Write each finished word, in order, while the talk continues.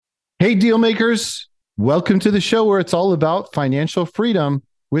Hey, deal makers. Welcome to the show where it's all about financial freedom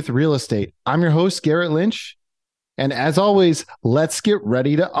with real estate. I'm your host, Garrett Lynch. And as always, let's get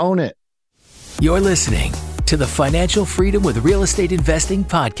ready to own it. You're listening to the Financial Freedom with Real Estate Investing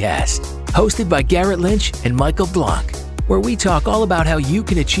podcast, hosted by Garrett Lynch and Michael Blanc, where we talk all about how you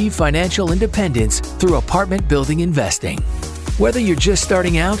can achieve financial independence through apartment building investing. Whether you're just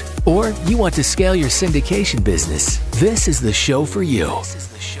starting out or you want to scale your syndication business, this is the show for you.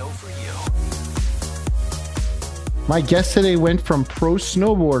 My guest today went from pro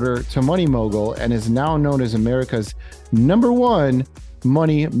snowboarder to money mogul and is now known as America's #1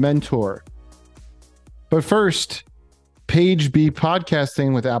 money mentor. But first, Page B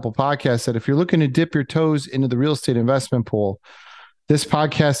Podcasting with Apple Podcasts said, if you're looking to dip your toes into the real estate investment pool, this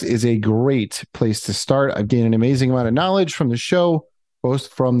podcast is a great place to start. I've gained an amazing amount of knowledge from the show, both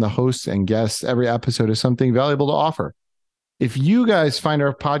from the hosts and guests. Every episode is something valuable to offer. If you guys find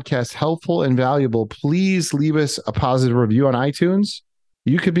our podcast helpful and valuable, please leave us a positive review on iTunes.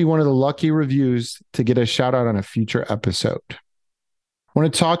 You could be one of the lucky reviews to get a shout out on a future episode. I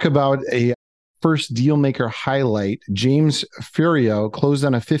want to talk about a first deal maker highlight. James Furio closed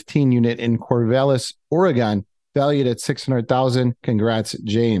on a 15 unit in Corvallis, Oregon, valued at $600,000. Congrats,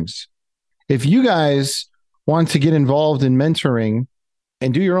 James. If you guys want to get involved in mentoring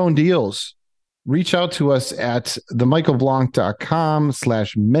and do your own deals, reach out to us at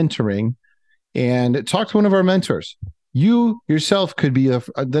themichaelblanc.com/mentoring and talk to one of our mentors. You yourself could be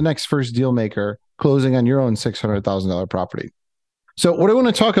the next first deal maker closing on your own $600,000 property. So what I want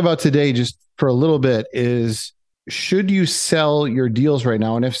to talk about today, just for a little bit, is should you sell your deals right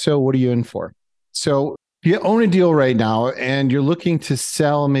now? And if so, what are you in for? So if you own a deal right now and you're looking to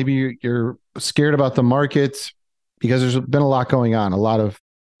sell, maybe you're scared about the market because there's been a lot going on, a lot of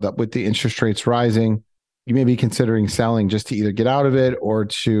with the interest rates rising, you may be considering selling just to either get out of it or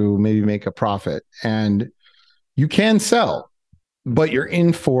to maybe make a profit. And you can sell, but you're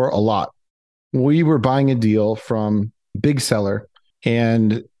in for a lot. We were buying a deal from big seller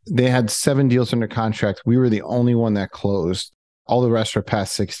and they had 7 deals under contract. We were the only one that closed. All the rest are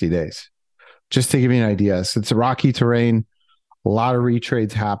past 60 days. Just to give you an idea. So it's a rocky terrain, a lot of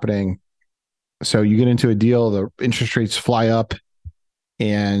retrades happening. So you get into a deal, the interest rates fly up,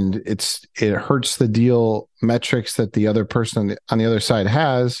 and it hurts the deal metrics that the other person on the other side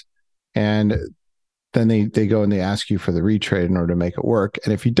has. And then they go and they ask you for the retrade in order to make it work.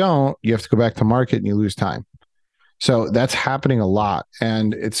 And if you don't, you have to go back to market and you lose time. So that's happening a lot.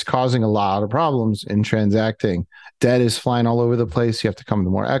 And it's causing a lot of problems in transacting. Debt is flying all over the place. You have to come to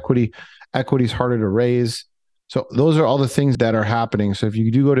more equity. Equity is harder to raise. So those are all the things that are happening. So if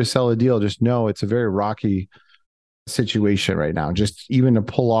you do go to sell a deal, just know it's a very rocky situation right now. Just even to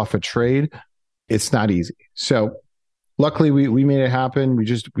pull off a trade, it's not easy. So luckily we made it happen. We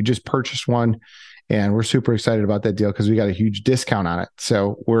just purchased one and we're super excited about that deal because we got a huge discount on it.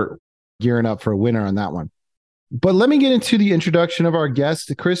 So we're gearing up for a winner on that one. But let me get into the introduction of our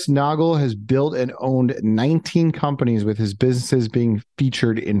guest. Chris Naugle has built and owned 19 companies, with his businesses being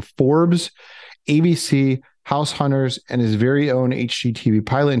featured in Forbes, ABC, House Hunters, and his very own HGTV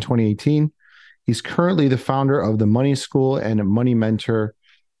pilot in 2018. He's currently the founder of the Money School and a money mentor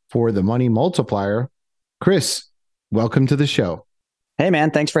for the Money Multiplier. Chris, welcome to the show. Hey, man.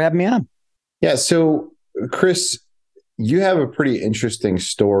 Thanks for having me on. Yeah. So, Chris, you have a pretty interesting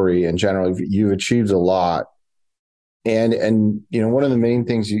story in general. You've achieved a lot. And you know, one of the main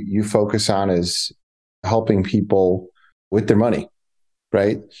things you focus on is helping people with their money,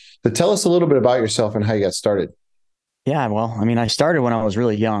 right? So tell us a little bit about yourself and how you got started. Yeah. Well, I mean, I started when I was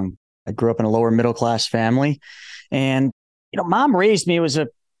really young. I grew up in a lower middle class family, and, mom raised me. It was a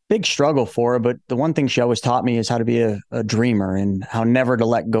big struggle for her, but the one thing she always taught me is how to be a dreamer and how never to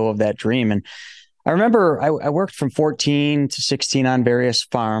let go of that dream. And I remember I worked from 14 to 16 on various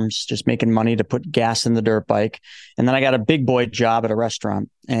farms, just making money to put gas in the dirt bike. And then I got a big boy job at a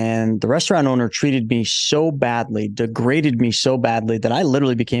restaurant, and the restaurant owner treated me so badly, degraded me so badly that I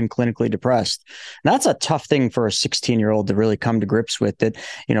literally became clinically depressed. And that's a tough thing for a 16-year-old to really come to grips with it,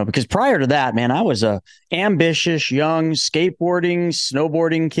 because prior to that, man, I was a ambitious, young, skateboarding,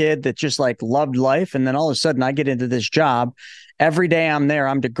 snowboarding kid that just loved life. And then all of a sudden I get into this job. Every day I'm there,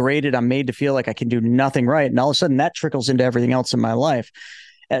 I'm degraded. I'm made to feel like I can do nothing right. And all of a sudden that trickles into everything else in my life.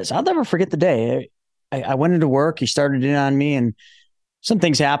 So I'll never forget the day. I went into work. He started in on me and some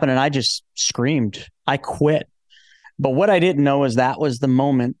things happened and I just screamed. I quit. But what I didn't know is that was the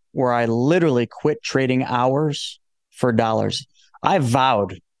moment where I literally quit trading hours for dollars. I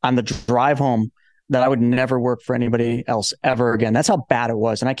vowed on the drive home that I would never work for anybody else ever again. That's how bad it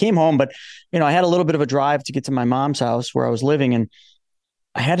was. And I came home, but I had a little bit of a drive to get to my mom's house where I was living. And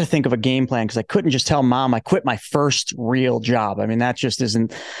I had to think of a game plan because I couldn't just tell mom I quit my first real job. I mean,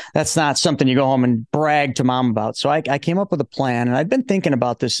 that's not something you go home and brag to mom about. So I came up with a plan, and I'd been thinking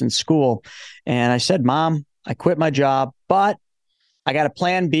about this in school, and I said, Mom, I quit my job, but I got a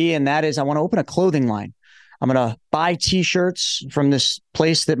plan B, and that is I want to open a clothing line. I'm going to buy t-shirts from this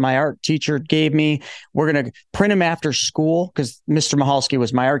place that my art teacher gave me. We're going to print them after school because Mr. Mahalski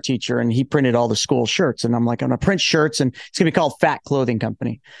was my art teacher and he printed all the school shirts. And I'm like, I'm going to print shirts and it's going to be called Fat Clothing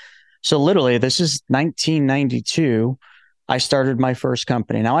Company. So literally, this is 1992. I started my first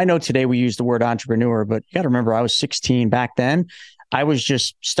company. Now, I know today we use the word entrepreneur, but you got to remember I was 16 back then. I was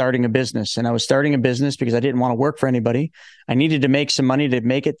just starting a business, and I was starting a business because I didn't want to work for anybody. I needed to make some money to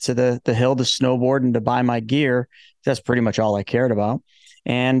make it to the hill to snowboard and to buy my gear. That's pretty much all I cared about.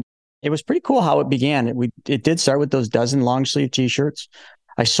 And it was pretty cool how it began. It did start with those dozen long sleeve t-shirts.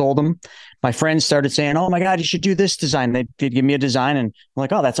 I sold them. My friends started saying, "Oh my God, you should do this design." They'd give me a design, and I'm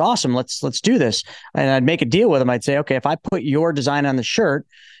like, "Oh, that's awesome. Let's do this." And I'd make a deal with them. I'd say, "Okay, if I put your design on the shirt,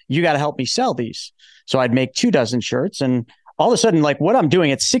 you got to help me sell these." So I'd make 24 shirts, and all of a sudden, like what I'm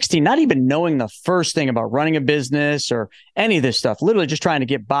doing at 16, not even knowing the first thing about running a business or any of this stuff, literally just trying to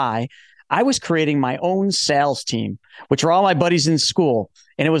get by, I was creating my own sales team, which were all my buddies in school.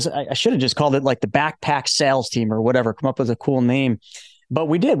 And it was, I should have just called it like the backpack sales team or whatever, come up with a cool name. But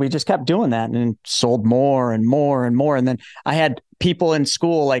we did. We just kept doing that and sold more and more and more. And then I had people in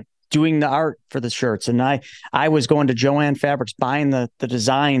school like doing the art for the shirts. And I was going to Joann Fabrics, buying the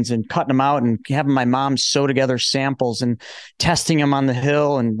designs and cutting them out and having my mom sew together samples and testing them on the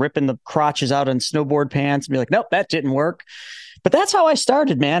hill and ripping the crotches out on snowboard pants and be like, nope, that didn't work. But that's how I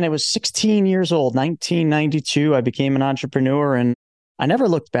started, man. It was 16 years old, 1992. I became an entrepreneur and I never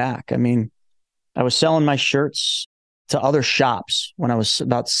looked back. I mean, I was selling my shirts to other shops when I was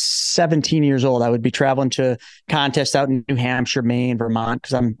about 17 years old. I would be traveling to contests out in New Hampshire, Maine, Vermont,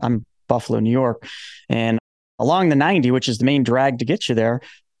 because I'm Buffalo, New York. And along the 90, which is the main drag to get you there,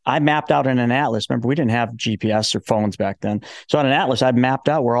 I mapped out in an atlas. Remember, we didn't have GPS or phones back then. So on an atlas, I mapped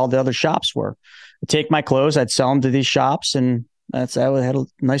out where all the other shops were. I'd take my clothes, I'd sell them to these shops, and I had a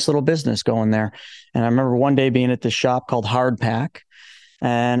nice little business going there. And I remember one day being at this shop called Hardpack.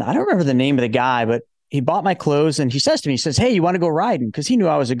 And I don't remember the name of the guy, but he bought my clothes and he says to me, he says, "Hey, you want to go riding?" Because he knew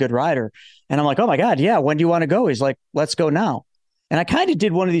I was a good rider. And I'm like, "Oh my God, yeah. When do you want to go?" He's like, "Let's go now." And I kind of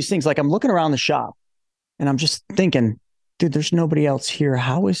did one of these things. Like I'm looking around the shop and I'm just thinking, dude, there's nobody else here.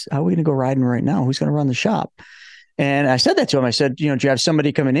 How are we going to go riding right now? Who's going to run the shop? And I said that to him. I said, "Do you have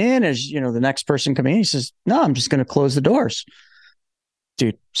somebody coming in? Is, the next person coming in?" He says, "No, I'm just going to close the doors."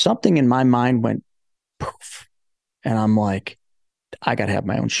 Dude, something in my mind went poof. And I'm like, I got to have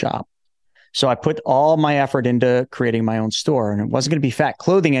my own shop. So I put all my effort into creating my own store, and it wasn't going to be Fat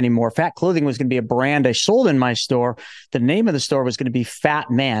Clothing anymore. Fat Clothing was going to be a brand I sold in my store. The name of the store was going to be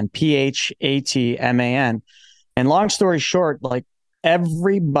Fat Man, Phatman. And long story short, like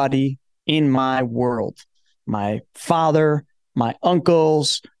everybody in my world, my father, my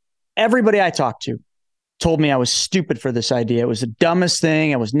uncles, everybody I talked to told me I was stupid for this idea. It was the dumbest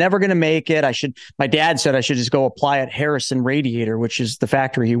thing. I was never going to make it. My dad said I should just go apply at Harrison Radiator, which is the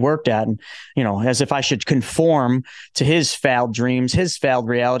factory he worked at. And, as if I should conform to his failed dreams, his failed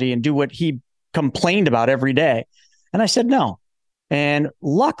reality, and do what he complained about every day. And I said, no. And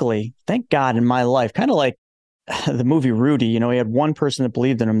luckily, thank God in my life, kind of like the movie Rudy, he had one person that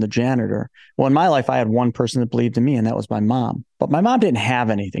believed in him, the janitor. Well, in my life, I had one person that believed in me, and that was my mom. But my mom didn't have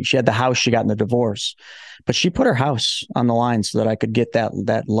anything. She had the house she got in the divorce, but she put her house on the line so that I could get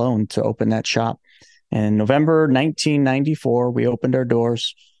that loan to open that shop. And in November 1994, we opened our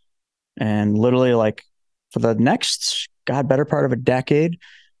doors, and literally like for the next, better part of a decade,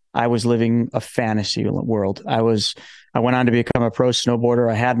 I was living a fantasy world. I went on to become a pro snowboarder.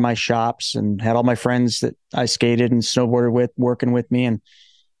 I had my shops and had all my friends that I skated and snowboarded with working with me. And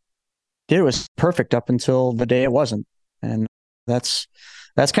it was perfect up until the day it wasn't. And that's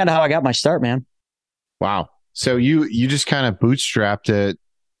kind of how I got my start, man. Wow. So you just kind of bootstrapped it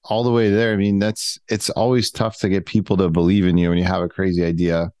all the way there. I mean, it's always tough to get people to believe in you when you have a crazy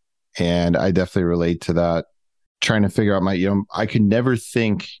idea. And I definitely relate to that. Trying to figure out I could never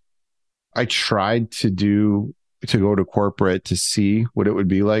think. I tried to go to corporate to see what it would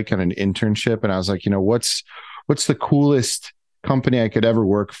be like on an internship. And I was like, what's the coolest company I could ever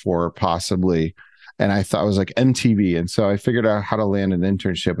work for possibly? And I thought it was like MTV. And so I figured out how to land an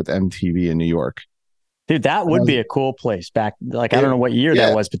internship with MTV in New York. Dude, that would be a cool place back. Like, I don't know what year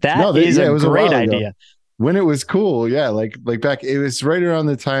that was, but that is a great idea. When it was cool. Yeah. Like back, it was right around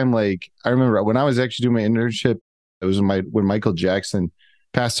the time. Like I remember when I was actually doing my internship, it was when Michael Jackson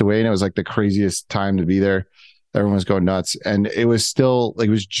passed away, and it was like the craziest time to be there. Everyone was going nuts. And it was still like,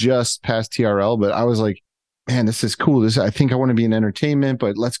 it was just past TRL, but I was like, man, this is cool. I think I want to be in entertainment,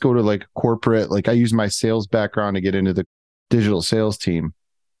 but let's go to like corporate. Like I use my sales background to get into the digital sales team.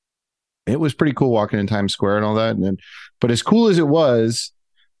 It was pretty cool walking in Times Square and all that. But as cool as it was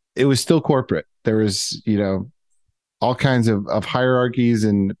still corporate. There was, all kinds of hierarchies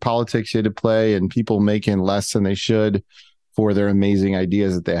and politics you had to play, and people making less than they should for their amazing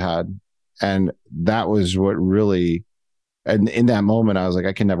ideas that they had. And that was what really, and in that moment, I was like,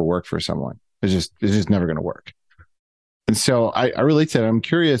 I can never work for someone. It's just never going to work. And so I relate to that. I'm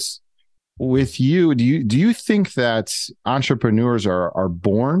curious with you, do you think that entrepreneurs are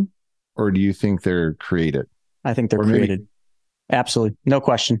born, or do you think they're created? I think they're created. Absolutely. No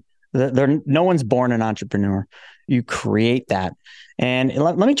question. No one's born an entrepreneur. You create that. And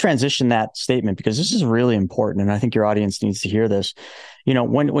let me transition that statement, because this is really important. And I think your audience needs to hear this.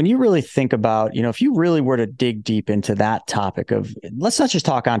 When you really think about, if you really were to dig deep into that topic of, let's not just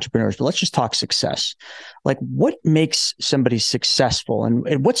talk entrepreneurs, but let's just talk success. Like, what makes somebody successful,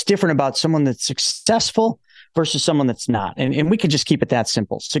 and what's different about someone that's successful versus someone that's not? And we could just keep it that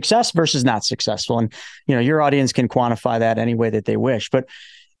simple: success versus not successful. And, your audience can quantify that any way that they wish. But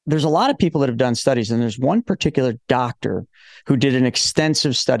there's a lot of people that have done studies, and there's one particular doctor who did an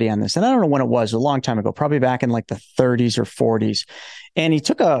extensive study on this. And I don't know when it was, a long time ago, probably back in like the 30s or 40s. And he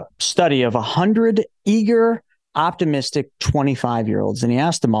took a study of 100 eager, optimistic 25-year-olds, and he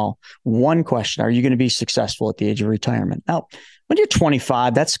asked them all one question: are you going to be successful at the age of retirement? Now, when you're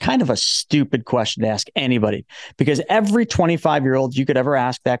 25, that's kind of a stupid question to ask anybody, because every 25-year-old you could ever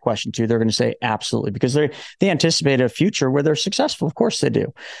ask that question to, they're going to say absolutely, because they anticipate a future where they're successful. Of course they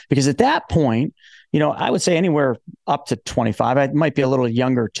do. Because at that point, I would say anywhere up to 25, I might be a little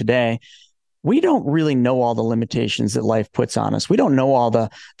younger today, we don't really know all the limitations that life puts on us. We don't know all the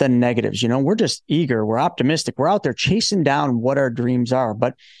negatives. We're just eager. We're optimistic. We're out there chasing down what our dreams are.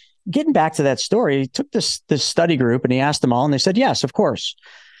 But getting back to that story, he took this study group and he asked them all, and they said, yes, of course.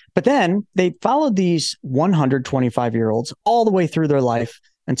 But then they followed these 125-year-olds all the way through their life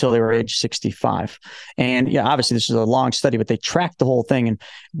until they were age 65. And obviously this is a long study, but they tracked the whole thing. And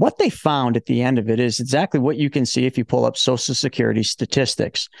what they found at the end of it is exactly what you can see if you pull up Social Security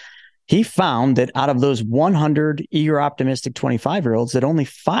statistics. He found that out of those 100 eager, optimistic 25-year-olds, that only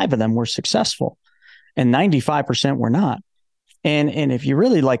 5 of them were successful and 95% were not. And if you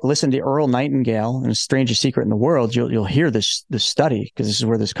really listen to Earl Nightingale and The Strangest Secret in the World, you'll hear this study, because this is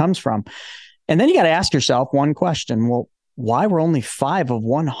where this comes from. And then you got to ask yourself one question: well, why were only 5 of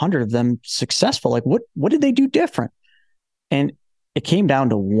 100 of them successful? Like, what did they do different? And it came down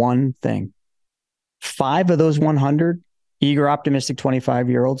to one thing: 5 of those 100 eager, optimistic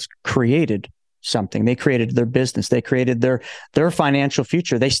 25-year-olds created something. They created their business. They created their financial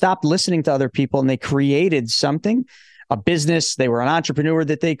future. They stopped listening to other people and they created something. A business. They were an entrepreneur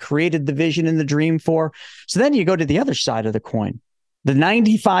that they created the vision and the dream for. So then you go to the other side of the coin, the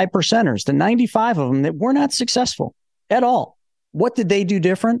 95 percenters, the 95 of them that were not successful at all. What did they do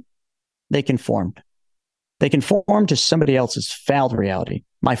different? They conformed. They conformed to somebody else's failed reality.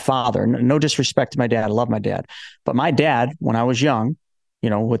 My father, no disrespect to my dad, I love my dad, but my dad, when I was young,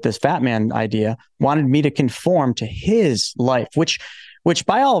 with this fat man idea, wanted me to conform to his life, which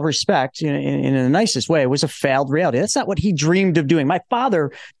by all respect, in the nicest way, was a failed reality. That's not what he dreamed of doing. My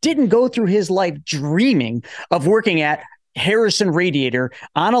father didn't go through his life dreaming of working at Harrison Radiator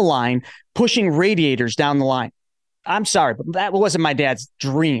on a line, pushing radiators down the line. I'm sorry, but that wasn't my dad's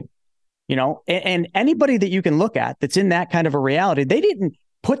dream. And anybody that you can look at that's in that kind of a reality,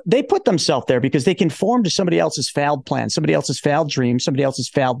 they put themselves there because they conform to somebody else's failed plan, somebody else's failed dream, somebody else's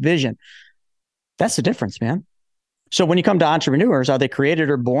failed vision. That's the difference, man. So when you come to entrepreneurs, are they created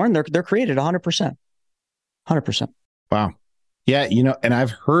or born? They're created 100%. 100%. Wow. Yeah. And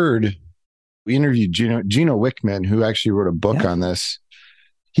I've heard, we interviewed Gino Wickman, who actually wrote a book on this.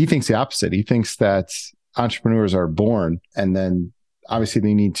 He thinks the opposite. He thinks that entrepreneurs are born, and then obviously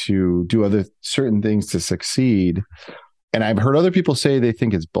they need to do other certain things to succeed. And I've heard other people say they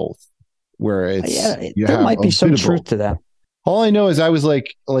think it's both, where there might be some truth to that. All I know is I was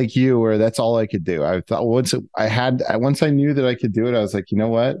like you, where that's all I could do. I thought once I knew that I could do it, I was like, you know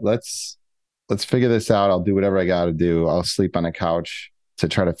what? Let's figure this out. I'll do whatever I got to do. I'll sleep on a couch to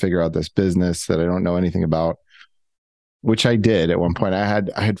try to figure out this business that I don't know anything about, which I did at one point. I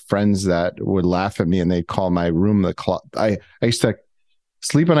had friends that would laugh at me and they'd call my room the closet. I used to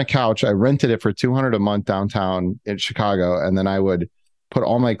sleep on a couch. I rented it for $200 a month downtown in Chicago, and then I would put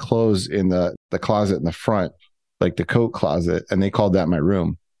all my clothes in the closet in the front, like the coat closet, and they called that my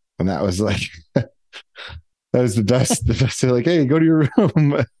room. And that was like That is the best. The best. They're like, hey, go to your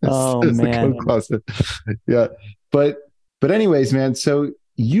room. Oh It's the man. coat closet. Yeah. But anyways, man. So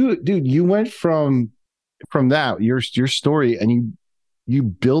you went from that, your story, and you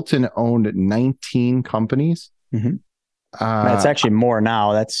built and owned 19 companies. Mm-hmm. It's actually more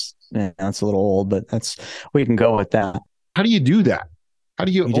now. That's a little old, but we can go with that. How do you do that? How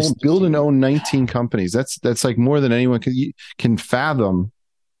do you build and own 19 companies? That's like more than anyone can fathom,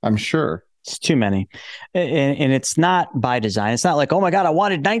 I'm sure. It's too many. And it's not by design. It's not like, oh my God, I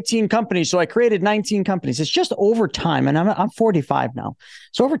wanted 19 companies, so I created 19 companies. It's just over time. And I'm 45 now.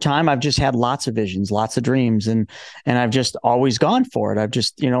 So over time, I've just had lots of visions, lots of dreams, and I've just always gone for it. I've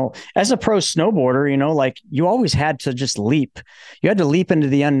just, as a pro snowboarder, like you always had to just leap. You had to leap into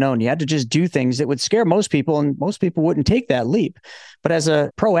the unknown. You had to just do things that would scare most people, and most people wouldn't take that leap. But as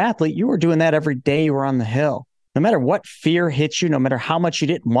a pro athlete, you were doing that every day you were on the hill. No matter what fear hits you, no matter how much you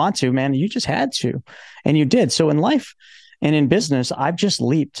didn't want to, man, you just had to, and you did. So in life and in business, I've just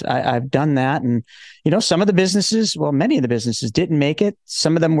leaped. I've done that. And, some of the businesses, many of the businesses didn't make it.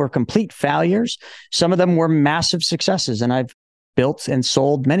 Some of them were complete failures. Some of them were massive successes. And I've built and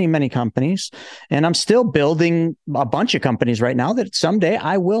sold many, many companies. And I'm still building a bunch of companies right now that someday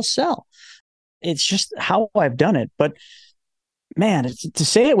I will sell. It's just how I've done it. But man, to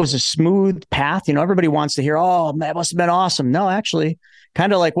say it was a smooth path, everybody wants to hear, oh, that must have been awesome. No, actually,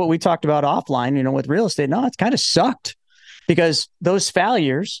 kind of like what we talked about offline, with real estate. No, it's kind of sucked, because those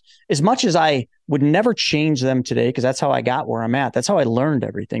failures, as much as I would never change them today, because that's how I got where I'm at. That's how I learned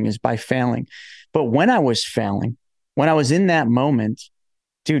everything, is by failing. But when I was failing, when I was in that moment,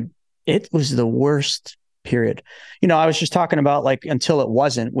 dude, it was the worst period. I was just talking about like until it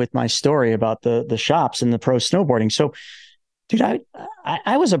wasn't with my story about the shops and the pro snowboarding. So dude,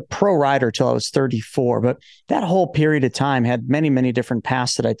 I was a pro rider till I was 34, but that whole period of time had many, many different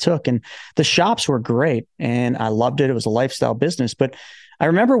paths that I took, and the shops were great and I loved it. It was a lifestyle business. But I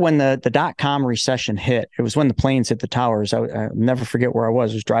remember when the .com recession hit, it was when the planes hit the towers. I'll never forget where I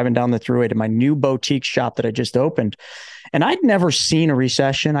was. I was driving down the thruway to my new boutique shop that I just opened, and I'd never seen a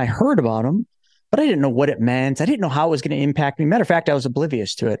recession. I heard about them, but I didn't know what it meant. I didn't know how it was going to impact me. Matter of fact, I was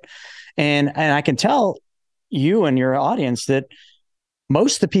oblivious to it. And I can tell you and your audience that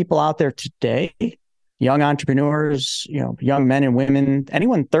most of the people out there today, young entrepreneurs, young men and women,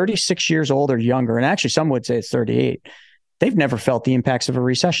 anyone 36 years old or younger, and actually some would say it's 38, they've never felt the impacts of a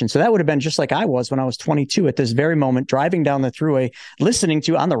recession. So that would have been just like I was when I was 22 at this very moment, driving down the thruway, listening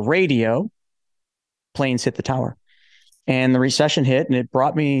to on the radio, planes hit the tower, and the recession hit, and it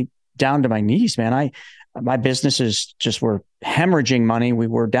brought me down to my knees, man. My businesses just were hemorrhaging money. We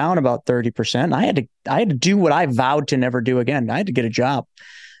were down about 30%. I had to do what I vowed to never do again. I had to get a job.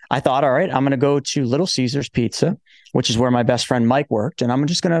 I thought, all right, I'm going to go to Little Caesars Pizza, which is where my best friend Mike worked, and I'm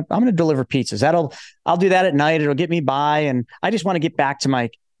going to deliver pizzas. I'll do that at night. It'll get me by, and I just want to get back to my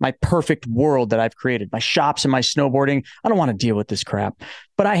perfect world that I've created, my shops and my snowboarding. I don't want to deal with this crap,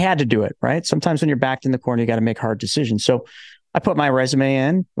 but I had to do it, right? Sometimes when you're backed in the corner, you got to make hard decisions. So I put my resume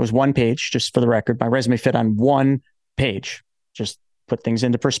in. It was one page, just for the record. My resume fit on one page. Just put things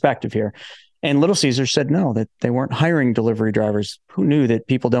into perspective here. And Little Caesars said no, that they weren't hiring delivery drivers. Who knew that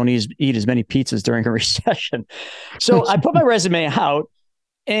people don't eat as many pizzas during a recession? So I put my resume out,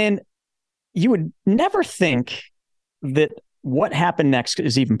 and you would never think that what happened next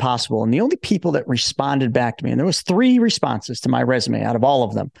is even possible. And the only people that responded back to me, and there was 3 responses to my resume out of all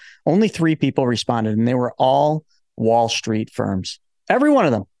of them, only 3 people responded, and they were all Wall Street firms. Every one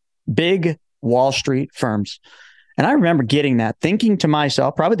of them, big Wall Street firms. And I remember getting that, thinking to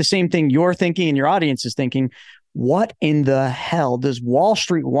myself, probably the same thing you're thinking and your audience is thinking, what in the hell does Wall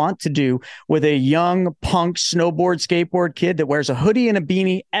Street want to do with a young punk skateboard kid that wears a hoodie and a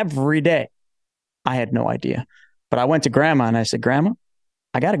beanie every day? I had no idea. But I went to Grandma and I said, Grandma,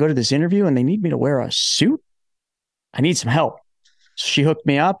 I got to go to this interview and they need me to wear a suit. I need some help. So she hooked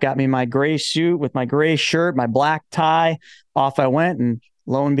me up, got me my gray suit with my gray shirt, my black tie. Off I went, and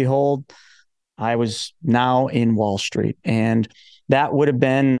lo and behold, I was now in Wall Street. And that would have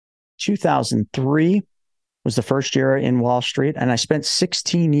been 2003 was the first year in Wall Street. And I spent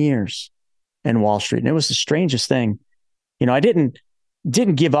 16 years in Wall Street. And it was the strangest thing. I didn't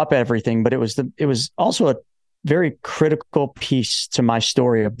give up everything, but it was also a very critical piece to my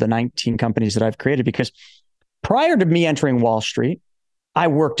story of the 19 companies that I've created, because prior to me entering Wall Street, I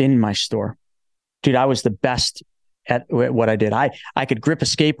worked in my store. Dude, I was the best at what I did. I could grip a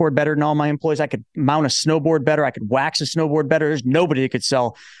skateboard better than all my employees. I could mount a snowboard better. I could wax a snowboard better. There's nobody that could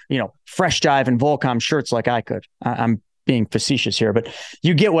sell, Fresh Dive and Volcom shirts like I could. I'm being facetious here, but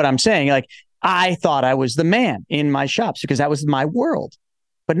you get what I'm saying. Like, I thought I was the man in my shops because that was my world.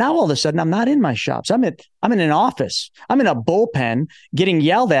 But now all of a sudden, I'm not in my shops. I'm in an office. I'm in a bullpen getting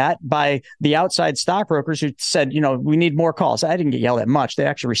yelled at by the outside stockbrokers who said, we need more calls. I didn't get yelled at much. They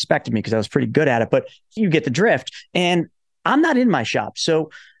actually respected me because I was pretty good at it, but you get the drift. And I'm not in my shop.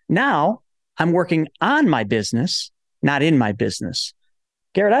 So now I'm working on my business, not in my business.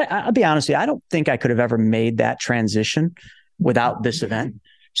 Garrett, I'll be honest with you, I don't think I could have ever made that transition without this event.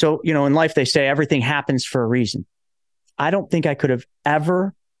 So, in life, they say everything happens for a reason. I don't think I could have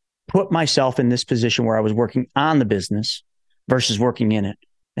ever put myself in this position where I was working on the business versus working in it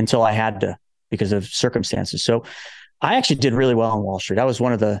until I had to because of circumstances. So I actually did really well on Wall Street. I was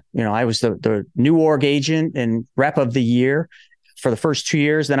one of the, I was the new org agent and rep of the year for the first 2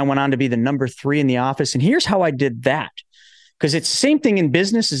 years. Then I went on to be the number 3 in the office. And here's how I did that. Because it's the same thing in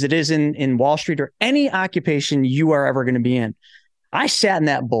business as it is in Wall Street or any occupation you are ever going to be in. I sat in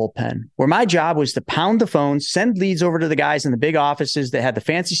that bullpen where my job was to pound the phones, send leads over to the guys in the big offices that had the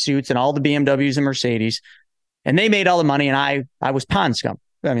fancy suits and all the BMWs and Mercedes. And they made all the money and I was pond scum.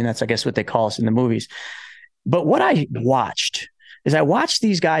 I mean, that's, I guess, what they call us in the movies. But what I watched is I watched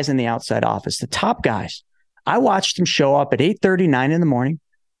these guys in the outside office, the top guys. I watched them show up at 8:30, 9 in the morning.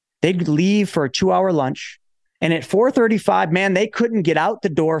 They'd leave for a 2-hour lunch. And at 4:35, man, they couldn't get out the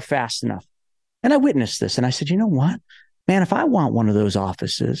door fast enough. And I witnessed this. And I said, you know what? Man, if I want one of those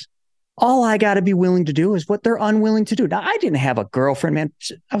offices, all I got to be willing to do is what they're unwilling to do. Now, I didn't have a girlfriend, man.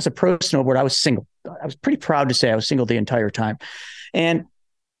 I was a pro snowboarder. I was single. I was pretty proud to say I was single the entire time. And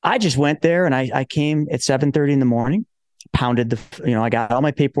I just went there and I came at 7:30 in the morning, pounded I got all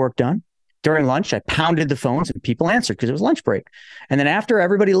my paperwork done. During lunch, I pounded the phones and people answered because it was lunch break. And then after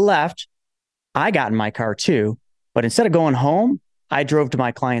everybody left, I got in my car too. But instead of going home, I drove to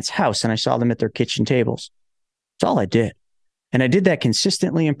my client's house and I saw them at their kitchen tables. That's all I did. And I did that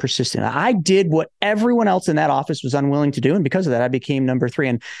consistently and persistently. I did what everyone else in that office was unwilling to do. And because of that, I became number 3.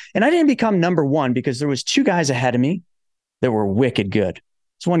 And I didn't become number 1 because there was 2 guys ahead of me that were wicked good.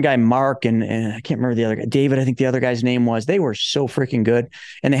 It's one guy, Mark, and I can't remember the other guy, David, I think the other guy's name was. They were so freaking good.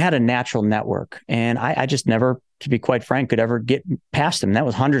 And they had a natural network. And I just never, to be quite frank, could ever get past them. That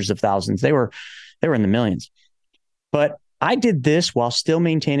was hundreds of thousands. They were in the millions. But I did this while still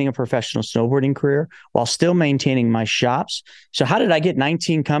maintaining a professional snowboarding career, while still maintaining my shops. So how did I get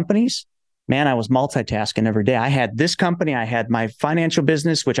 19 companies? Man, I was multitasking every day. I had this company. I had my financial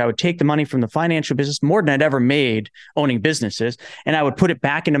business, which I would take the money from the financial business, more than I'd ever made owning businesses, and I would put it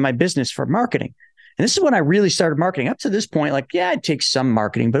back into my business for marketing. And this is when I really started marketing. Up to this point, I'd take some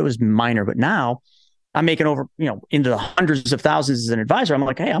marketing, but it was minor. But now I'm making over, into the hundreds of thousands as an advisor. I'm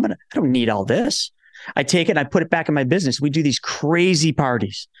like, hey, I don't need all this. I take it and I put it back in my business. We do these crazy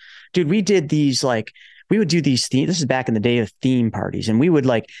parties. Dude, we did these, we would do these this is back in the day of theme parties. And we would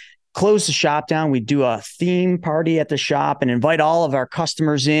close the shop down. We'd do a theme party at the shop and invite all of our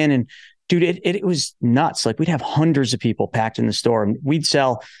customers in. And dude, it was nuts. We'd have hundreds of people packed in the store and we'd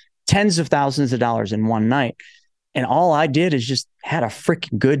sell tens of thousands of dollars in one night. And all I did is just had a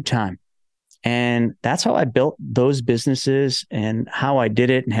freaking good time. And that's how I built those businesses and how I did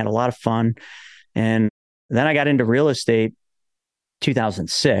it and had a lot of fun. And then I got into real estate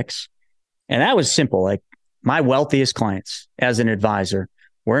 2006. And that was simple. My wealthiest clients as an advisor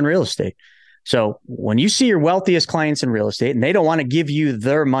were in real estate. So when you see your wealthiest clients in real estate and they don't want to give you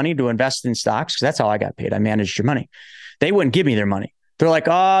their money to invest in stocks, because that's how I got paid. I managed your money. They wouldn't give me their money. They're like,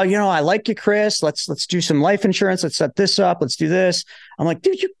 oh, I like you, Chris. Let's do some life insurance. Let's set this up. Let's do this. I'm like,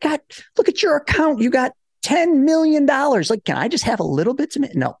 dude, look at your account. You got $10 million. Can I just have a little bit to me?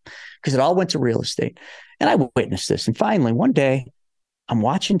 No, because it all went to real estate. And I witnessed this. And finally, one day I'm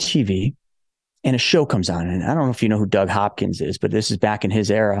watching TV and a show comes on. And I don't know if you know who Doug Hopkins is, but this is back in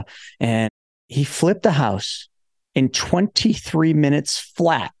his era. And he flipped a house in 23 minutes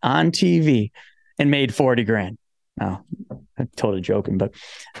flat on TV and made 40 grand. Oh, I'm totally joking, but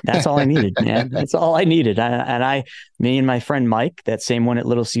that's all I needed, man. That's all I needed. Me and my friend Mike, that same one at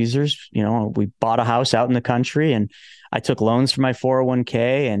Little Caesars, we bought a house out in the country and I took loans from my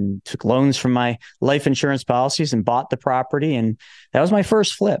 401k and took loans from my life insurance policies and bought the property. And that was my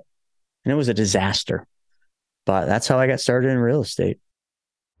first flip. And it was a disaster, but that's how I got started in real estate.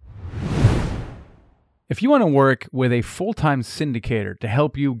 If you want to work with a full-time syndicator to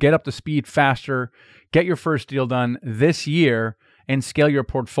help you get up to speed faster, get your first deal done this year, and scale your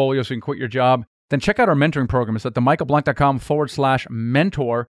portfolio so you can quit your job, then check out our mentoring program. It's at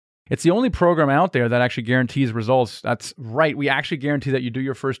themichaelblank.com/mentor. It's the only program out there that actually guarantees results. That's right. We actually guarantee that you do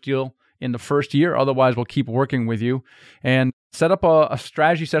your first deal in the first year. Otherwise, we'll keep working with you. And set up a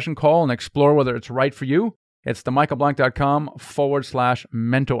strategy session call and explore whether it's right for you. It's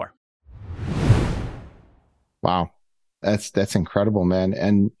themichaelblank.com/mentor. Wow. That's incredible, man.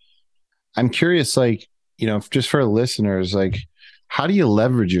 And I'm curious, like, just for listeners, like, how do you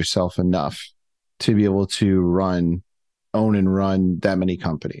leverage yourself enough to be able to own and run that many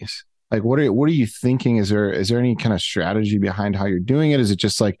companies? Like, what are you thinking? Is there any kind of strategy behind how you're doing it? Is it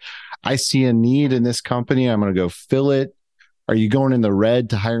just like, I see a need in this company, I'm going to go fill it? Are you going in the red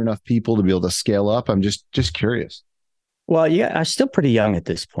to hire enough people to be able to scale up? I'm just curious. Well, yeah, I'm still pretty young at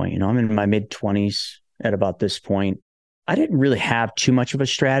this point. I'm in my mid-20s at about this point. I didn't really have too much of a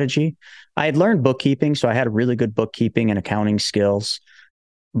strategy. I had learned bookkeeping, so I had really good bookkeeping and accounting skills.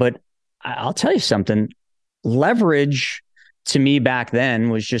 But I'll tell you something, leverage to me back then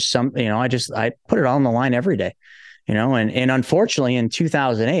was just something, I put it all on the line every day, and unfortunately in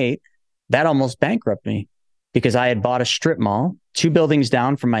 2008, that almost bankrupted me because I had bought a strip mall 2 buildings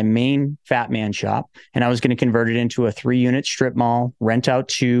down from my main Fat Man shop, and I was going to convert it into a 3-unit strip mall, rent out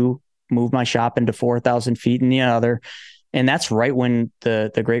 2, move my shop into 4,000 feet in the other. And that's right when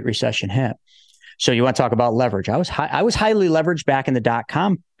the Great Recession hit. So you want to talk about leverage. I was highly leveraged back in the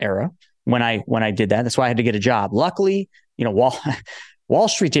 .com era when I did that. That's why I had to get a job. Luckily, Wall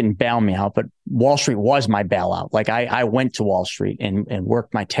Street didn't bail me out, but Wall Street was my bailout. Like I went to Wall Street and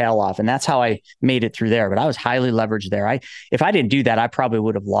worked my tail off, and that's how I made it through there. But I was highly leveraged there. If I didn't do that, I probably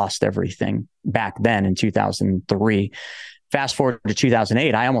would have lost everything back then in 2003. Fast forward to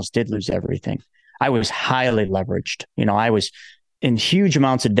 2008, I almost did lose everything. I was highly leveraged. I was in huge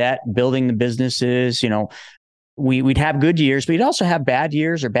amounts of debt, building the businesses. We'd have good years, but you'd also have bad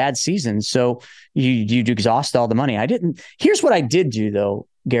years or bad seasons. So you'd exhaust all the money. Here's what I did do though,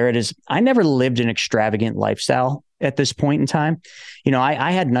 Garrett, is I never lived an extravagant lifestyle at this point in time.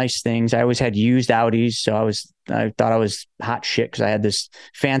 I had nice things. I always had used Audis. So I thought I was hot shit because I had this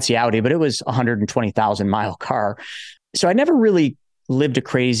fancy Audi, but it was 120,000 mile car. So I never really lived a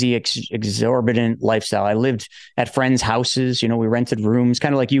crazy exorbitant lifestyle. I lived at friends' houses. We rented rooms,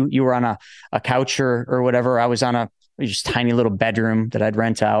 kind of like you were on a couch or whatever. I was on a just tiny little bedroom that I'd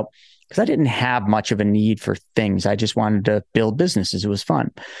rent out because I didn't have much of a need for things. I just wanted to build businesses. It was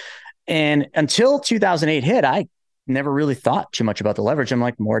fun. And until 2008 hit, I never really thought too much about the leverage. I'm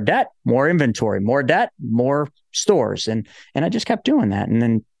like, more debt, more inventory, more debt, more stores. And I just kept doing that. And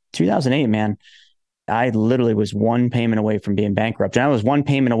then 2008, man, I literally was one payment away from being bankrupt. And I was one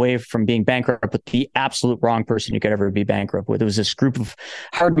payment away from being bankrupt with the absolute wrong person you could ever be bankrupt with. It was this group of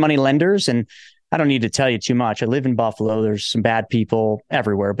hard money lenders. And I don't need to tell you too much. I live in Buffalo. There's some bad people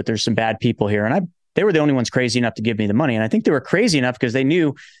everywhere, but there's some bad people here. And they were the only ones crazy enough to give me the money. And I think they were crazy enough because they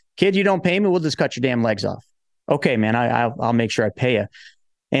knew, kid, you don't pay me, we'll just cut your damn legs off. Okay, man, I'll make sure I pay you.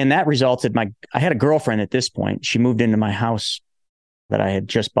 And that resulted, I had a girlfriend at this point. She moved into my house that I had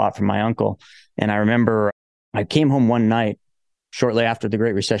just bought from my uncle. And I remember I came home one night shortly after the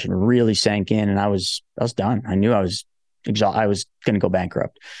Great Recession really sank in, and I was done. I knew I was exhausted. I was going to go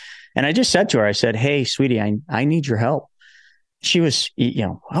bankrupt. And I just said to her, I said, "Hey, sweetie, I need your help." She was,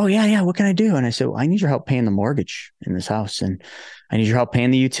 "Oh yeah. What can I do?" And I said, "Well, I need your help paying the mortgage in this house. And I need your help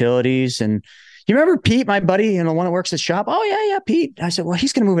paying the utilities. And you remember Pete, my buddy, the one that works at the shop? Oh yeah, Pete." I said, "Well,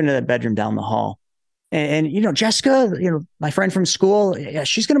 he's going to move into that bedroom down the hall. And Jessica, my friend from school, yeah,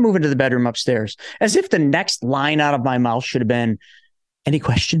 she's going to move into the bedroom upstairs." As if the next line out of my mouth should have been, "Any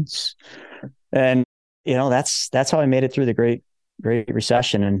questions?" And, that's how I made it through the Great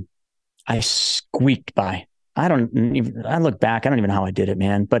Recession. And I squeaked by. I look back, I don't even know how I did it,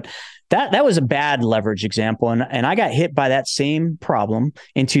 man. But that was a bad leverage example. And I got hit by that same problem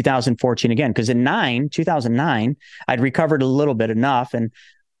in 2014 again, because in 2009, I'd recovered a little bit enough. And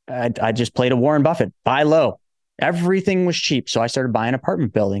I just played a Warren Buffett, buy low. Everything was cheap. So I started buying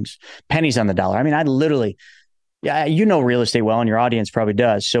apartment buildings, pennies on the dollar. I mean, I literally, real estate well, and your audience probably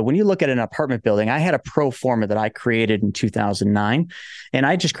does. So when you look at an apartment building, I had a pro forma that I created in 2009. And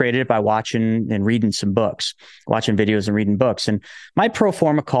I just created it by watching and reading some books, watching videos and reading books. And my pro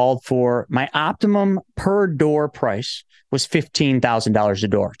forma called for my optimum per door price was $15,000 a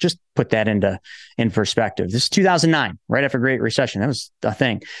door. Just put that in perspective. This is 2009, right after Great Recession. That was a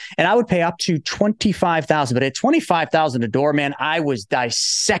thing. And I would pay up to $25,000, but at $25,000 a door, man, I was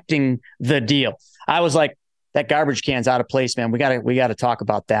dissecting the deal. I was like, that garbage can's out of place, man. We got to talk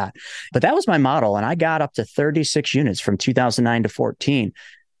about that. But that was my model. And I got up to 36 units from 2009 to 14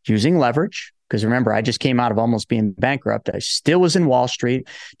 using leverage. Because remember, I just came out of almost being bankrupt. I still was in Wall Street.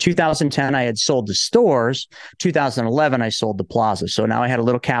 2010, I had sold the stores. 2011, I sold the plaza. So now I had a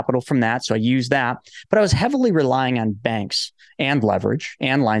little capital from that. So I used that. But I was heavily relying on banks and leverage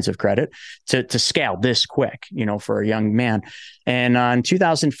and lines of credit to scale this quick, for a young man. And in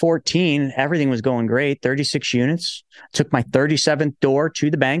 2014, everything was going great. 36 units. Took my 37th door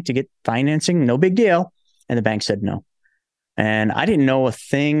to the bank to get financing. No big deal. And the bank said no. And I didn't know a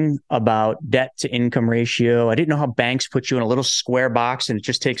thing about debt to income ratio. I didn't know how banks put you in a little square box and it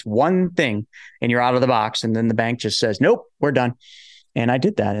just takes one thing and you're out of the box. And then the bank just says, nope, we're done. And I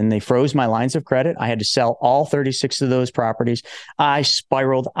did that. And they froze my lines of credit. I had to sell all 36 of those properties. I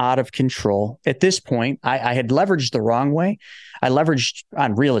spiraled out of control. At this point, I had leveraged the wrong way. I leveraged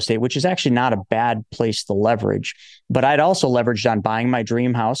on real estate, which is actually not a bad place to leverage. But I'd also leveraged on buying my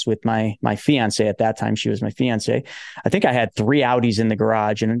dream house with my fiance at that time. She was my fiance. I think I had 3 Audis in the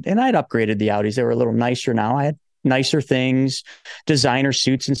garage, and I'd upgraded the Audis. They were a little nicer now. I had nicer things, designer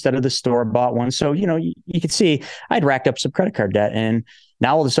suits instead of the store-bought ones. So, you could see I'd racked up some credit card debt. And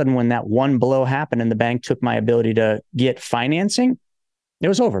now all of a sudden, when that one blow happened and the bank took my ability to get financing, it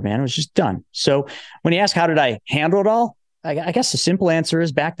was over, man. It was just done. So when you ask, how did I handle it all? I guess the simple answer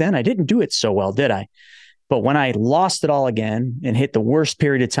is, back then, I didn't do it so well, did I? But when I lost it all again and hit the worst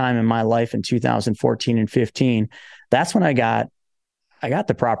period of time in my life in 2014 and 15, that's when I got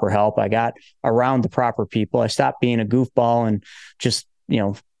the proper help. I got around the proper people. I stopped being a goofball and just,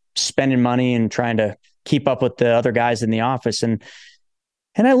 spending money and trying to keep up with the other guys in the office. And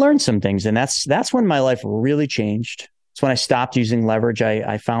I learned some things. And that's when my life really changed. It's when I stopped using leverage.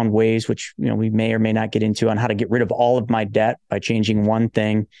 I found ways, which, we may or may not get into, on how to get rid of all of my debt by changing one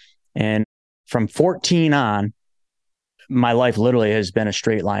thing. And from 14 on, my life literally has been a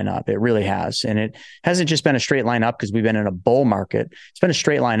straight line up. It really has. And it hasn't just been a straight line up because we've been in a bull market. It's been a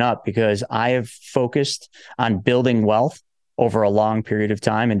straight line up because I have focused on building wealth over a long period of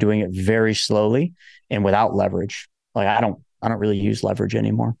time and doing it very slowly and without leverage. Like I don't really use leverage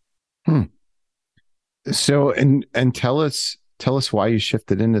anymore. So, and tell us why you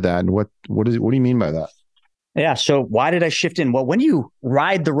shifted into that, and what do you mean by that? Yeah. So why did I shift in? Well, when you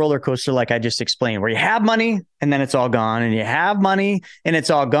ride the roller coaster, like I just explained, where you have money and then it's all gone, and you have money and it's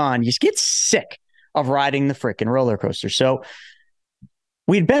all gone, you just get sick of riding the freaking roller coaster. So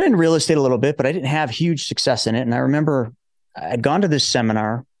we'd been in real estate a little bit, but I didn't have huge success in it. And I remember I'd gone to this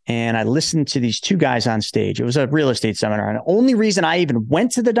seminar and I listened to these 2 guys on stage. It was a real estate seminar. And the only reason I even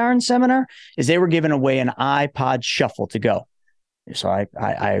went to the darn seminar is they were giving away an iPod Shuffle to go. So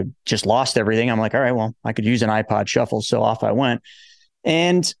I just lost everything. I'm like, all right, well, I could use an iPod Shuffle. So off I went.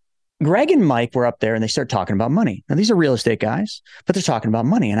 And Greg and Mike were up there and they started talking about money. Now, these are real estate guys, but they're talking about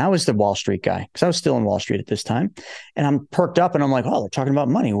money. And I was the Wall Street guy because I was still in Wall Street at this time. And I'm perked up and I'm like, oh, they're talking about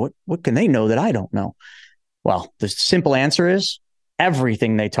money. What can they know that I don't know? Well, the simple answer is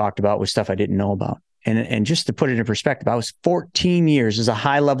everything they talked about was stuff I didn't know about. And just to put it in perspective, I was 14 years as a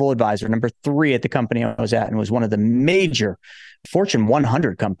high-level advisor, number 3 at the company I was at, and was one of the major Fortune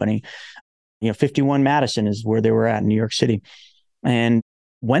 100 company. 51 Madison is where they were at in New York City. And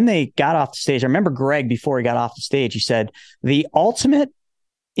when they got off the stage, I remember Greg, before he got off the stage, he said, the ultimate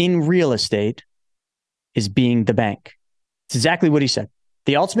in real estate is being the bank. It's exactly what he said.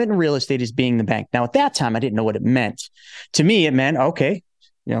 The ultimate in real estate is being the bank. Now, at that time, I didn't know what it meant. To me, it meant, okay,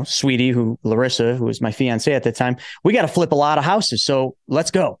 sweetie, Larissa, who was my fiance at the time, we got to flip a lot of houses. So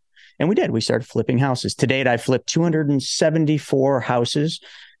let's go. And we did. We started flipping houses. To date, I flipped 274 houses.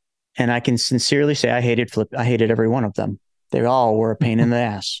 And I can sincerely say I hated every one of them. They all were a pain in the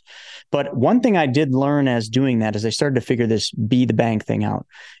ass. But one thing I did learn as doing that is I started to figure this be the bank thing out.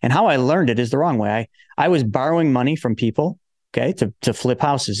 And how I learned it is the wrong way. I was borrowing money from people, okay, to flip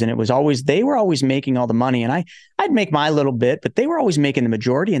houses. And they were always making all the money. And I'd make my little bit, but they were always making the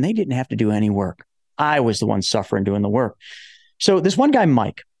majority and they didn't have to do any work. I was the one suffering doing the work. So this one guy,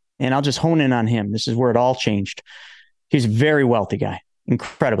 Mike, and I'll just hone in on him. This is where it all changed. He's a very wealthy guy,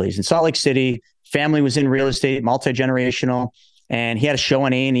 incredibly. He's in Salt Lake City. Family was in real estate, multi-generational, and he had a show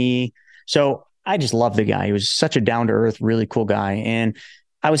on A&E. So I just loved the guy. He was such a down-to-earth, really cool guy. And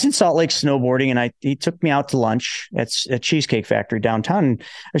I was in Salt Lake snowboarding, and he took me out to lunch at Cheesecake Factory downtown. And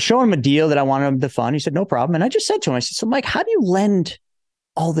I was showing him a deal that I wanted him to fund. He said, no problem. And I just said to him, I said, so Mike, how do you lend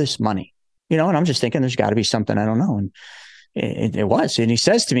all this money? And I'm just thinking there's got to be something I don't know. And it was. And he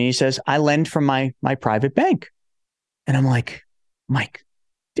says to me, I lend from my private bank. And I'm like, Mike,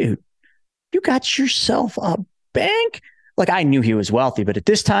 dude, you got yourself a bank? Like, I knew he was wealthy, but at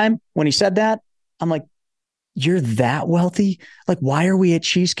this time when he said that, I'm like, you're that wealthy? Like, why are we at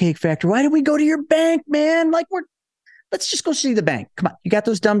Cheesecake Factory? Why did we go to your bank, man? Like, let's just go see the bank. Come on. You got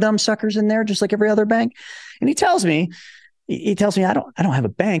those dumb suckers in there, just like every other bank. And he tells me, I don't have a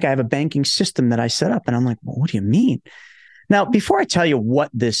bank. I have a banking system that I set up. And I'm like, well, what do you mean? Now, before I tell you what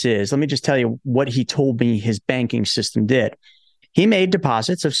this is, let me just tell you what he told me his banking system did. He made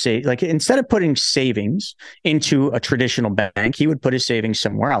deposits of instead of putting savings into a traditional bank, he would put his savings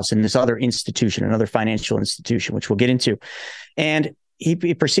somewhere else in this other institution, another financial institution, which we'll get into. And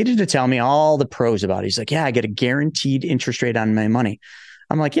he proceeded to tell me all the pros about it. He's like, yeah, I get a guaranteed interest rate on my money.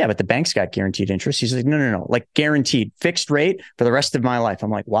 I'm like, yeah, but the bank's got guaranteed interest. He's like, no, like guaranteed fixed rate for the rest of my life.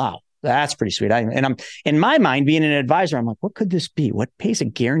 I'm like, wow, that's pretty sweet. And I'm in my mind being an advisor, I'm like, what could this be? What pays a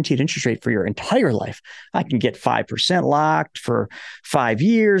guaranteed interest rate for your entire life? I can get 5% locked for 5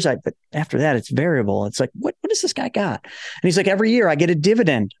 years. But after that, it's variable. It's like, what does this guy got? And he's like, every year I get a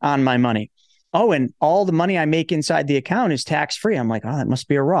dividend on my money. Oh, and all the money I make inside the account is tax-free. I'm like, oh, that must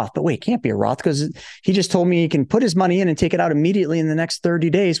be a Roth. But wait, it can't be a Roth because he just told me he can put his money in and take it out immediately in the next 30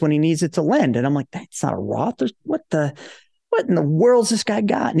 days when he needs it to lend. And I'm like, that's not a Roth. What in the world's this guy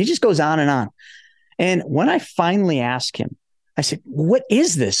got? And he just goes on and on. And when I finally asked him, I said, what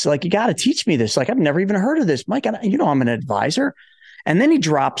is this? Like, you got to teach me this. Like, I've never even heard of this. Mike, I'm an advisor. And then he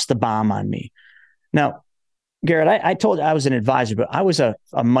drops the bomb on me. Now, Garrett, I told you I was an advisor, but I was a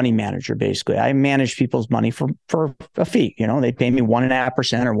money manager, basically. I managed people's money for a fee. They'd pay me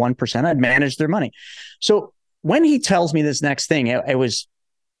 1.5% or 1%. I'd manage their money. So when he tells me this next thing, I was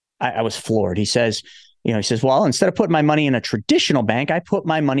floored. He says, well, instead of putting my money in a traditional bank, I put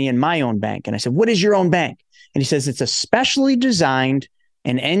my money in my own bank. And I said, what is your own bank? And he says, it's a specially designed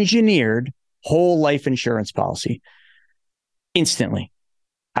and engineered whole life insurance policy. Instantly,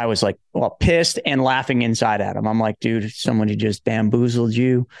 I was like, well, pissed and laughing inside at him. I'm like, dude, somebody just bamboozled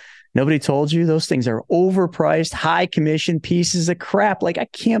you. Nobody told you those things are overpriced, high commission pieces of crap. Like, I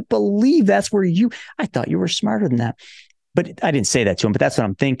can't believe that's where I thought you were smarter than that. But I didn't say that to him, but that's what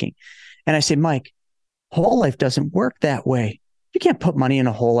I'm thinking. And I said, Mike, whole life doesn't work that way. You can't put money in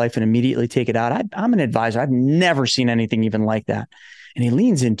a whole life and immediately take it out. I'm an advisor. I've never seen anything even like that. And he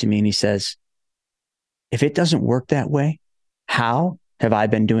leans into me and he says, if it doesn't work that way, how have I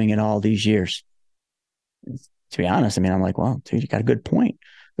been doing it all these years? To be honest, I'm like, well, dude, you got a good point.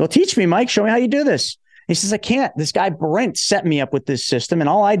 Well, teach me, Mike. Show me how you do this. He says, I can't. This guy, Brent, set me up with this system. And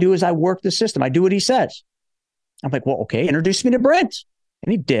all I do is I work the system. I do what he says. I'm like, well, okay, introduce me to Brent.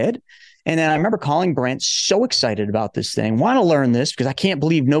 And he did. And then I remember calling Brent, so excited about this thing, want to learn this because I can't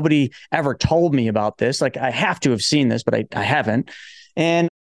believe nobody ever told me about this. Like, I have to have seen this, but I haven't. And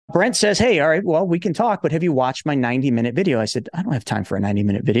Brent says, hey, all right, well, we can talk, but have you watched my 90-minute video? I said, I don't have time for a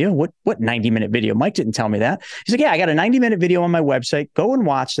 90-minute video. What 90-minute video? Mike didn't tell me that. He's like, yeah, I got a 90-minute video on my website. Go and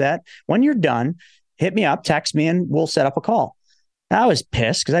watch that. When you're done, hit me up, text me, and we'll set up a call. And I was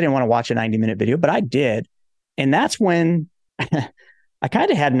pissed because I didn't want to watch a 90-minute video, but I did. And that's when I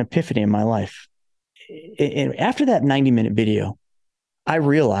kind of had an epiphany in my life. After that 90-minute video, I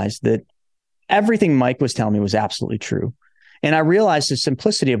realized that everything Mike was telling me was absolutely true. And I realized the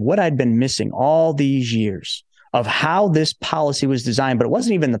simplicity of what I'd been missing all these years of how this policy was designed. But it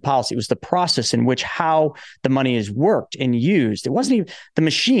wasn't even the policy. It was the process in which how the money is worked and used. It wasn't even the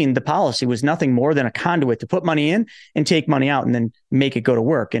machine. The policy was nothing more than a conduit to put money in and take money out and then make it go to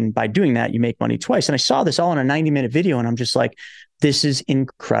work. And by doing that, you make money twice. And I saw this all in a 90-minute video. And I'm just like, this is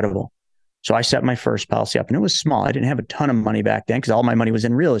incredible. So I set my first policy up and it was small. I didn't have a ton of money back then because all my money was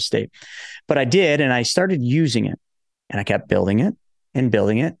in real estate. But I did. And I started using it. And I kept building it and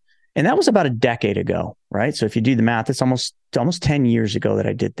building it. And that was about a decade ago, right? So if you do the math, it's almost 10 years ago that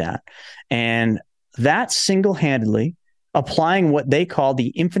I did that. And that single-handedly applying what they call the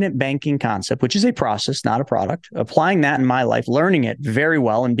infinite banking concept, which is a process, not a product, applying that in my life, learning it very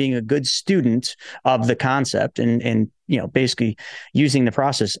well and being a good student of the concept and basically using the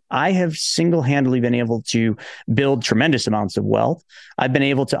process, I have single-handedly been able to build tremendous amounts of wealth. I've been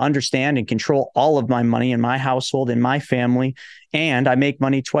able to understand and control all of my money in my household, in my family, and I make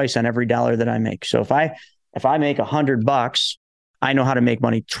money twice on every dollar that I make. So if I make $100, I know how to make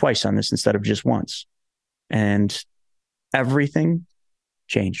money twice on this instead of just once. And everything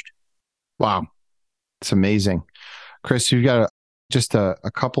changed. Wow. It's amazing. Chris, you've got just a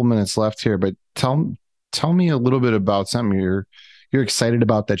couple minutes left here, but tell me a little bit about something you're excited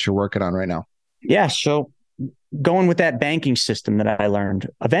about that you're working on right now. Yeah. So going with that banking system that I learned,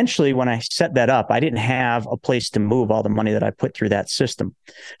 eventually when I set that up, I didn't have a place to move all the money that I put through that system.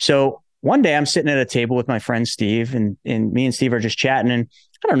 So one day I'm sitting at a table with my friend Steve and me and Steve are just chatting. And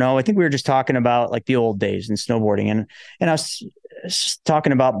I don't know, I think we were just talking about like the old days and snowboarding. And I was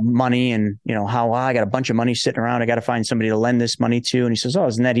talking about money and, how I got a bunch of money sitting around. I got to find somebody to lend this money to. And he says, oh,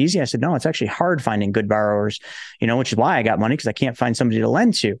 isn't that easy? I said, no, it's actually hard finding good borrowers, which is why I got money because I can't find somebody to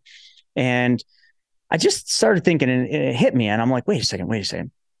lend to. And I just started thinking and it hit me. And I'm like, wait a second.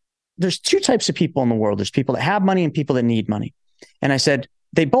 There's two types of people in the world. There's people that have money and people that need money. And I said,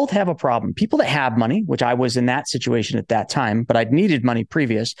 they both have a problem. People that have money, which I was in that situation at that time, but I'd needed money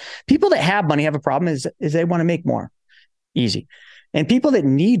previous. People that have money have a problem is they want to make more. Easy. And people that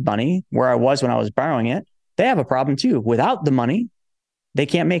need money, where I was when I was borrowing it, they have a problem too. Without the money, they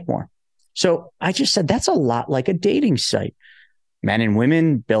can't make more. So I just said, that's a lot like a dating site. Men and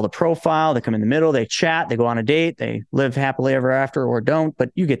women build a profile, they come in the middle, they chat, they go on a date, they live happily ever after or don't, but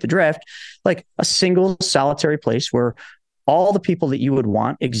you get the drift. Like a single solitary place where all the people that you would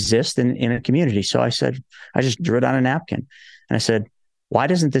want exist in a community. So I said, I just drew it on a napkin and I said, why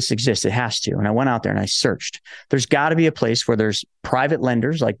doesn't this exist? It has to. And I went out there and I searched. There's got to be a place where there's private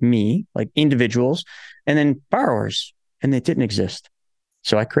lenders like me, like individuals, and then borrowers, and it didn't exist.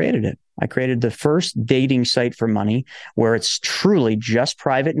 So I created it. I created the first dating site for money where it's truly just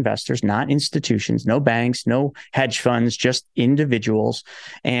private investors, not institutions, no banks, no hedge funds, just individuals.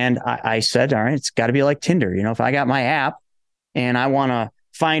 And I said, all right, it's got to be like Tinder. You know, if I got my app and I want to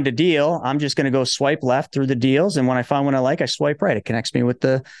find a deal, I'm just going to go swipe left through the deals. And when I find one I like, I swipe right. It connects me with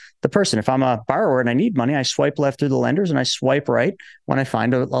the person. If I'm a borrower and I need money, I swipe left through the lenders and I swipe right when I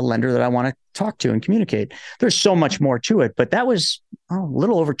find a lender that I want to talk to and communicate. There's so much more to it, but that was a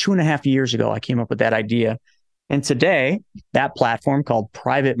little over 2.5 years ago. I came up with that idea. And today that platform called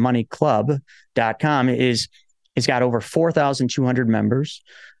privatemoneyclub.com is got over 4,200 members.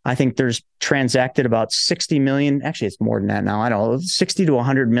 I think there's transacted about 60 million. Actually, it's more than that now. I don't know, 60 to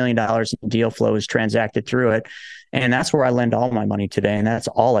 $100 million in deal flow is transacted through it. And that's where I lend all my money today. And that's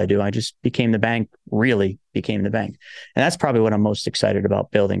all I do. I just became the bank, really became the bank. And that's probably what I'm most excited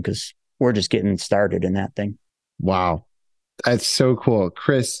about building because we're just getting started in that thing. Wow. That's so cool.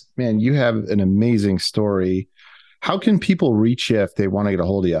 Chris, man, you have an amazing story. How can people reach you if they want to get a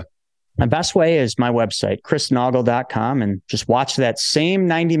hold of you? My best way is my website, chrisnaugle.com, and just watch that same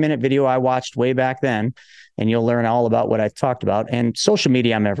 90-minute video I watched way back then, and you'll learn all about what I've talked about. And social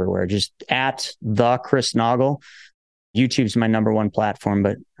media, I'm everywhere, just at the Chris Naugle. YouTube's my number one platform,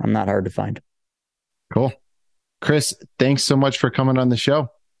 but I'm not hard to find. Cool. Chris, thanks so much for coming on the show.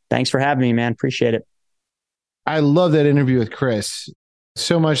 Thanks for having me, man. Appreciate it. I love that interview with Chris,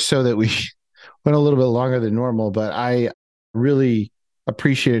 so much so that we went a little bit longer than normal, but I really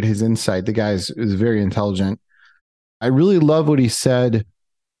appreciated his insight. The guy is very intelligent. I really love what he said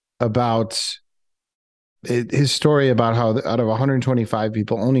about his story about how out of 125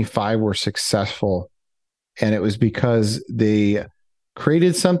 people, only 5 were successful. And it was because they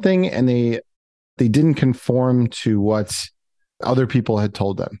created something and they didn't conform to what other people had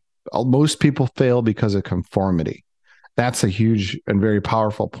told them. Most people fail because of conformity. That's a huge and very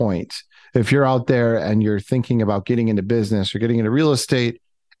powerful point. If you're out there and you're thinking about getting into business or getting into real estate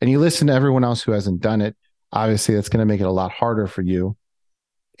and you listen to everyone else who hasn't done it, obviously that's going to make it a lot harder for you.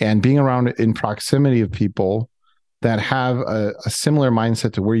 And being around in proximity of people that have a similar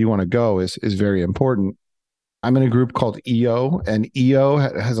mindset to where you want to go is very important. I'm in a group called EO, and EO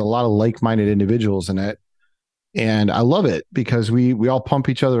has a lot of like-minded individuals in it. And I love it because we all pump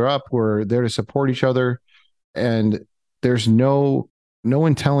each other up. We're there to support each other. And there's no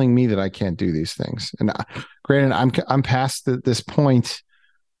one telling me that I can't do these things. And granted, I'm past this point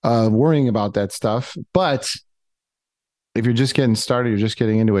of worrying about that stuff. But if you're just getting started, you're just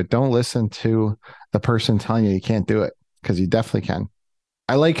getting into it, don't listen to the person telling you can't do it, because you definitely can.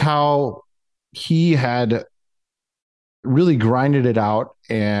 I like how he had really grinded it out,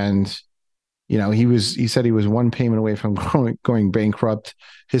 and he said he was one payment away from going bankrupt.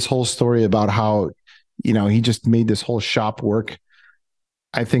 His whole story about how he just made this whole shop work,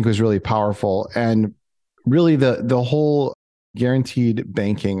 I think was really powerful. And really the whole guaranteed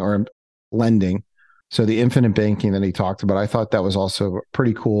banking or lending, so the infinite banking that he talked about, I thought that was also a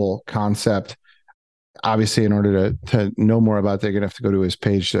pretty cool concept. Obviously, in order to know more about it, they're going to have to go to his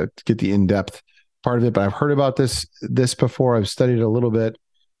page to get the in-depth part of it. But I've heard about this before. I've studied a little bit,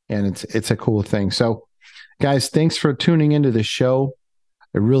 and it's a cool thing. So guys, thanks for tuning into the show.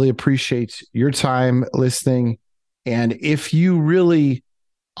 I really appreciate your time listening. And if you really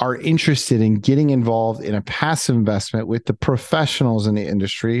are interested in getting involved in a passive investment with the professionals in the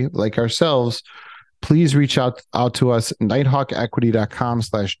industry like ourselves, please reach out to us,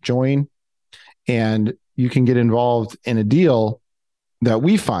 nighthawkequity.com/join. And you can get involved in a deal that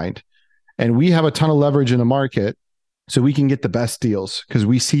we find. And we have a ton of leverage in the market, so we can get the best deals because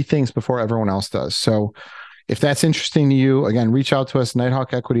we see things before everyone else does. So if that's interesting to you, again, reach out to us,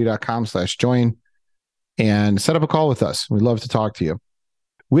 nighthawkequity.com/join, and set up a call with us. We'd love to talk to you.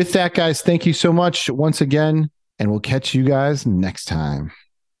 With that, guys, thank you so much once again, and we'll catch you guys next time.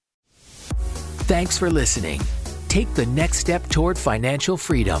 Thanks for listening. Take the next step toward financial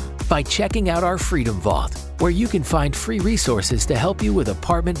freedom by checking out our Freedom Vault, where you can find free resources to help you with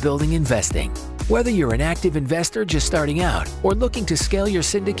apartment building investing. Whether you're an active investor just starting out, or looking to scale your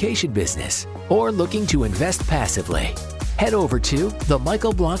syndication business, or looking to invest passively, head over to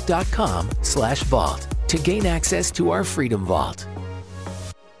themichaelblanc.com/vault to gain access to our Freedom Vault.